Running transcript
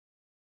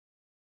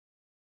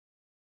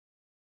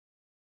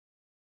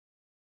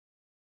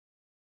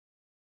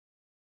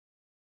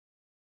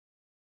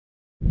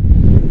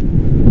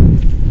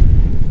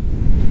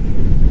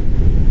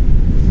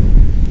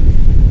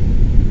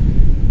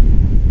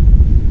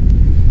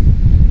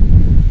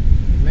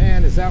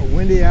out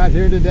windy out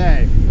here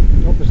today.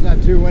 Hope it's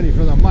not too windy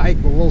for the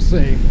mic, but we'll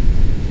see.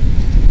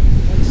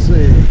 Let's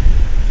see.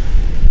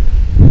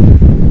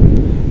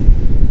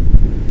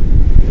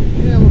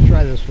 Yeah, we'll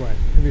try this way.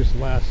 Maybe it's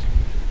less.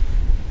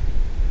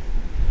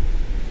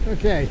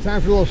 Okay,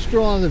 time for a little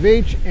stroll on the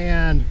beach,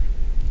 and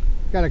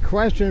got a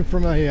question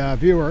from a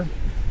viewer.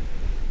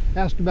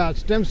 Asked about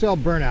stem cell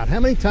burnout.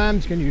 How many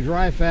times can you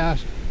dry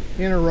fast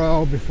in a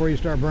row before you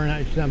start burning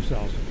out your stem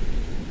cells?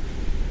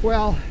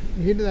 Well,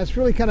 that's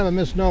really kind of a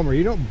misnomer.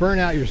 You don't burn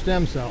out your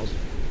stem cells.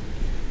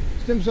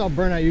 Stem cell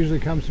burnout usually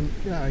comes from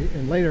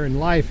later in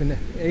life and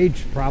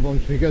age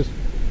problems, because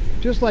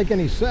just like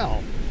any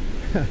cell,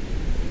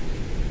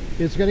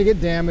 it's going to get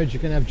damaged. You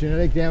can have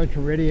genetic damage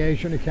from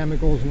radiation and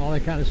chemicals and all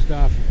that kind of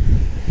stuff,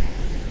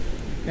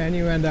 and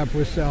you end up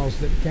with cells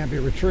that can't be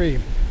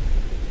retrieved,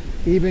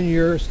 even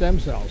your stem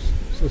cells.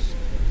 So,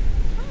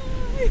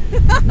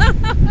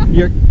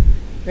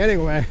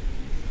 anyway,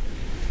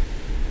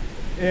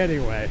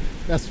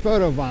 that's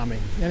photobombing.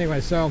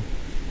 Anyway, so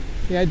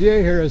the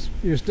idea here is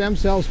your stem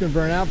cells can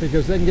burn out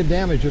because they can get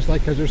damaged, just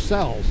like because they're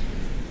cells.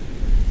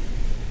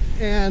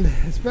 And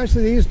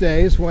especially these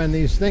days, when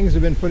these things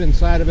have been put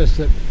inside of us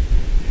that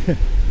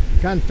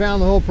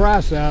confound the whole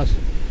process,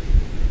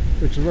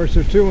 which is where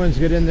sirtuins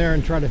get in there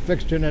and try to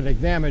fix genetic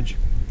damage,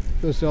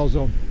 those cells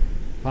will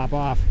pop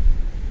off.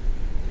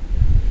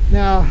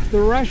 Now, the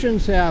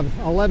Russians have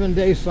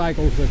 11-day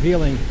cycles of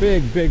healing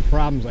big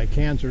problems like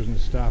cancers and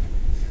stuff.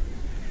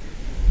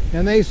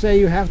 And they say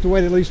you have to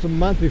wait at least a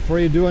month before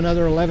you do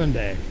another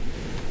 11-day.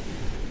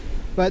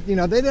 But, you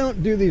know, they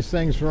don't do these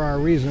things for our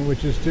reason,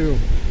 which is to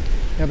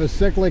have a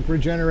cyclic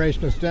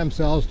regeneration of stem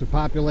cells to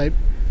populate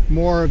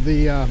more of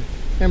the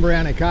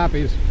embryonic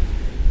copies.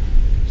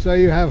 So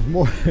you have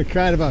more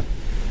kind of a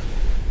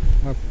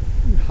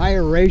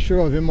higher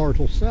ratio of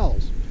immortal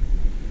cells.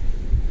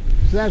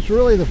 So that's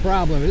really the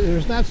problem.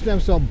 There's not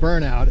stem cell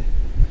burnout.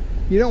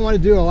 You don't want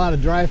to do a lot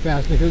of dry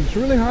fasting because it's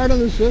really hard on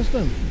the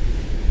system.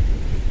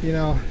 You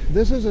know,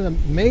 this is a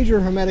major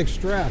hormetic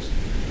stress.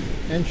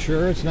 And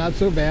sure, it's not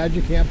so bad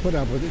you can't put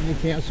up with it and you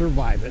can't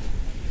survive it.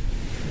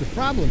 The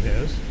problem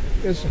is,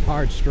 it's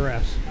hard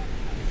stress.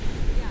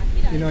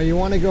 You know, you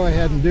want to go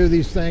ahead and do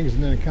these things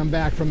and then come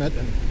back from it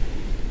and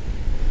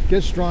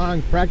get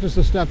strong, practice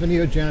the stuff in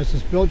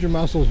neogenesis, build your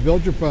muscles,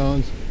 build your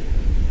bones,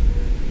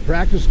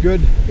 practice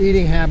good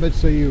eating habits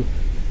so you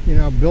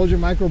know, build your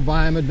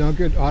microbiome and don't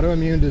get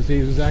autoimmune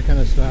diseases, that kind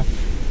of stuff.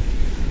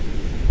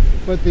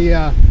 But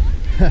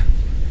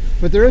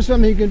but there is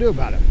something you can do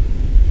about it.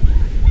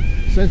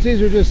 Since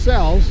these are just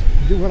cells,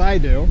 do what I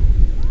do.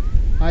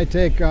 I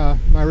take my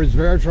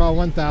resveratrol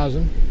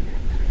 1000,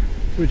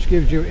 which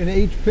gives you in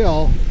each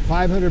pill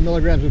 500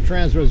 milligrams of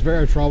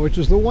trans-resveratrol, which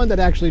is the one that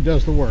actually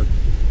does the work.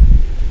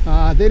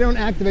 They don't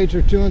activate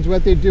sirtuins.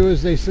 What they do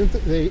is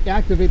they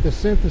activate the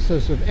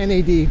synthesis of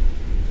NAD.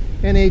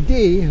 NAD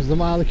is the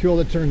molecule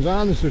that turns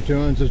on the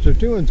sirtuins. The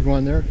sirtuins go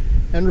in there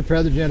and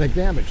repair the genetic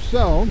damage.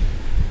 So,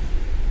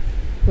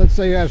 let's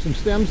say you have some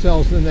stem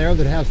cells in there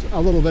that has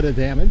a little bit of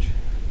damage,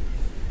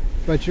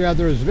 but you have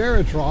the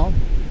resveratrol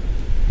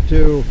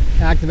to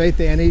activate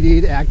the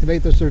NAD, to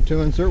activate the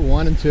sirtuins,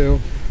 SIRT1 and 2,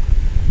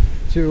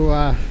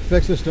 to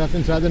fix the stuff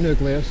inside the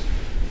nucleus.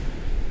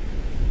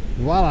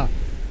 Voila.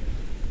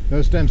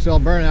 No stem cell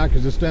burnout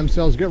because the stem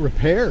cells get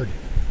repaired.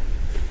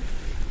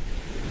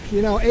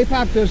 You know,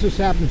 apoptosis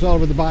happens all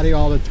over the body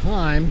all the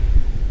time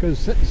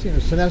because, you know,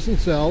 senescent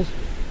cells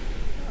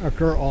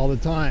occur all the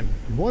time.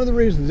 One of the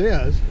reasons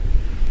is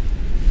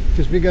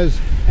because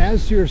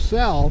as your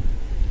cell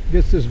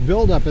gets this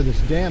buildup of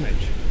this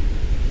damage,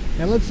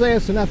 and let's say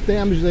it's enough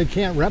damage that it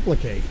can't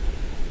replicate.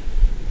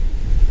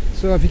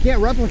 So if you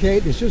can't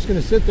replicate, it's just going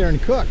to sit there and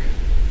cook.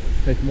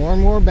 Take more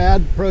and more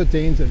bad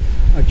proteins that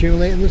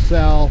accumulate in the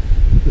cell.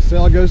 The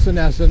cell goes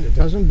senescent, it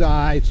doesn't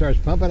die, it starts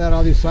pumping out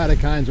all these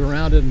cytokines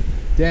around it and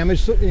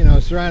damage, you know,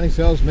 surrounding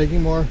cells,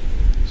 making more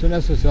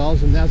senescent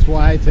cells, and that's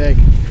why I take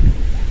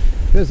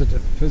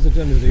Fisetin.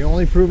 Fisetin is the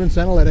only proven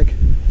senolytic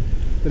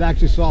that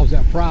actually solves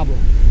that problem.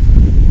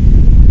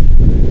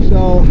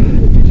 So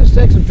if you just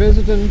take some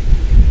Fisetin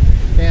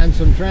and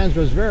some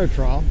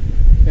trans-resveratrol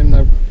in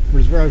the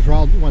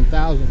resveratrol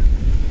 1000,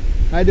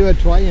 I do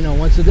it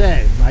once a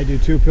day. I do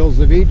 2 pills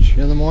of each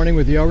in the morning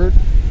with yogurt,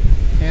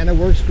 and it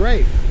works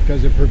great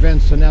because it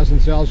prevents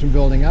senescent cells from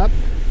building up.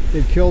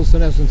 It kills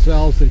senescent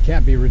cells that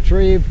can't be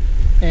retrieved,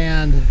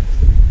 and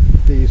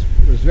the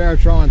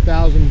resveratrol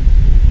 1000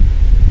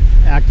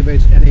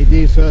 activates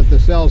NAD so that the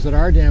cells that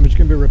are damaged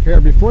can be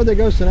repaired before they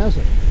go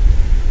senescent.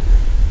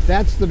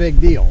 That's the big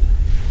deal,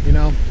 you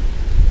know.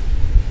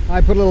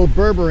 I put a little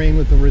berberine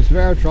with the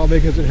resveratrol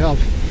because it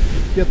helps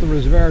get the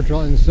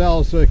resveratrol in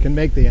cells so it can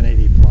make the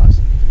NAD+.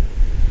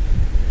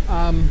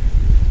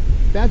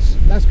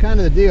 That's kind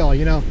of the deal,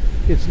 you know.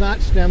 It's not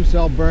stem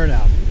cell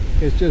burnout.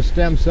 It's just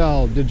stem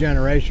cell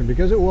degeneration,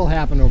 because it will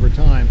happen over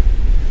time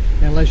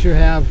unless you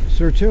have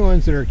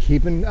sirtuins that are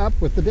keeping up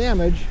with the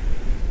damage,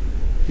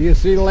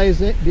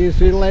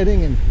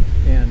 deacetylating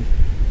and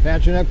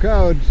patching up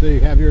code so you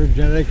have your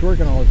genetics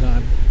working all the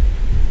time.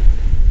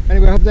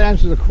 Anyway, I hope that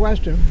answers the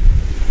question.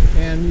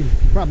 And you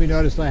probably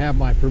noticed I have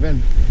my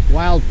Prevent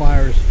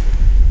Wildfires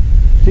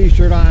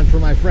t-shirt on for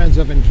my friends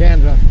up in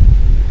Canada.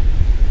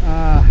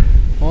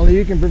 Only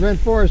you can prevent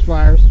forest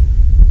fires.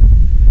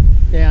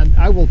 And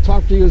I will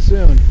talk to you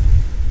soon.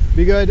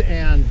 Be good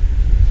and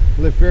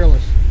live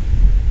fearless.